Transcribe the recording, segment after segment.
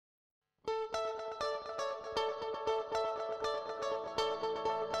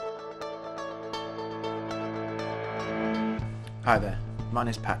Hi there, my name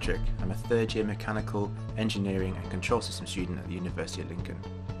is Patrick. I'm a third year mechanical engineering and control system student at the University of Lincoln.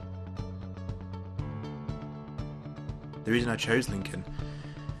 The reason I chose Lincoln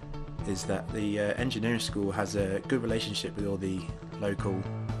is that the engineering school has a good relationship with all the local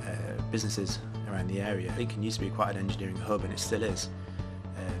businesses around the area. Lincoln used to be quite an engineering hub, and it still is.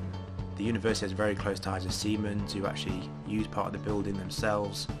 The university has very close ties with Siemens, who actually use part of the building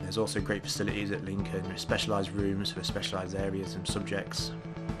themselves. There's also great facilities at Lincoln, specialised rooms for specialised areas and subjects.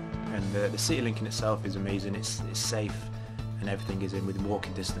 And the city of Lincoln itself is amazing. It's safe, and everything is in within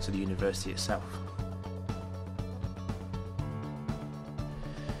walking distance of the university itself.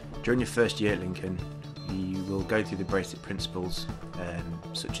 During your first year at Lincoln, you will go through the basic principles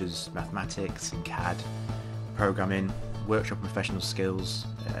such as mathematics and CAD, programming, workshop and professional skills,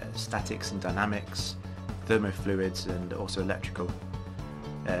 statics and dynamics, thermofluids and also electrical.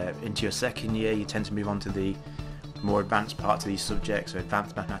 Into your second year you tend to move on to the more advanced parts of these subjects, so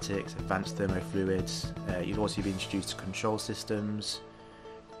advanced mathematics, advanced thermofluids. You'll also be introduced to control systems.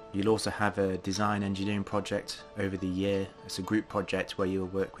 You'll also have a design engineering project over the year. It's a group project where you'll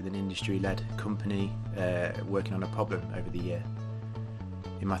work with an industry-led company working on a problem over the year.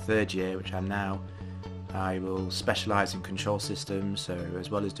 In my third year, which I'm now, I will specialise in control systems, so as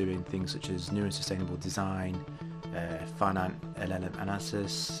well as doing things such as new and sustainable design, finite LLM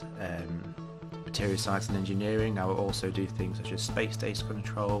analysis, material science and engineering, I will also do things such as space data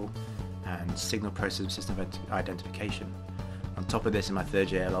control and signal processing system identification. On top of this, in my third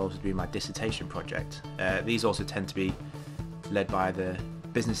year, I'll also do my dissertation project. These also tend to be led by the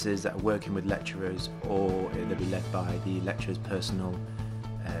businesses that are working with lecturers, or they'll be led by the lecturer's personal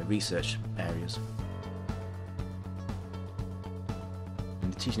research areas.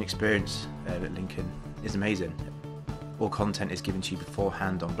 And the teaching experience at Lincoln is amazing. All content is given to you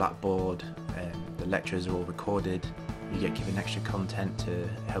beforehand on Blackboard, the lectures are all recorded, you get given extra content to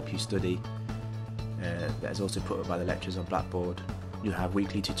help you study. That is also put up by the lecturers on Blackboard. You'll have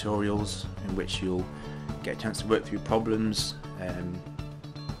weekly tutorials in which you'll get a chance to work through problems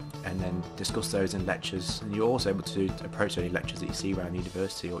and then discuss those in lectures, and you're also able to approach any lectures that you see around the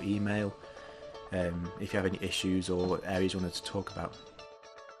university or email if you have any issues or areas you wanted to talk about.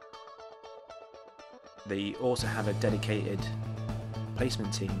 They also have a dedicated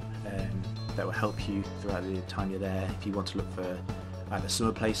placement team that will help you throughout the time you're there if you want to look for either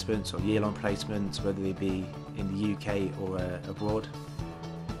summer placements or year-long placements, whether they be in the UK or abroad.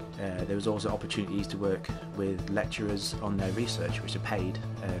 There was also opportunities to work with lecturers on their research, which are paid,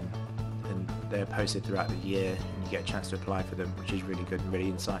 and they're posted throughout the year, and you get a chance to apply for them, which is really good and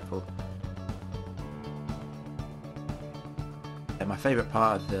really insightful. My favourite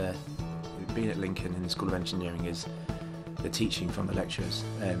part of being at Lincoln in the School of Engineering is the teaching from the lecturers.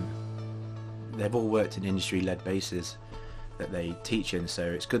 They've all worked in industry-led bases that they teach in, so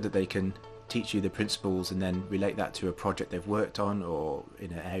it's good that they can teach you the principles and then relate that to a project they've worked on or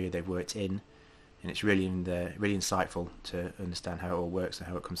in an area they've worked in, and it's really insightful to understand how it all works and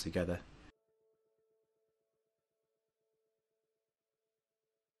how it comes together.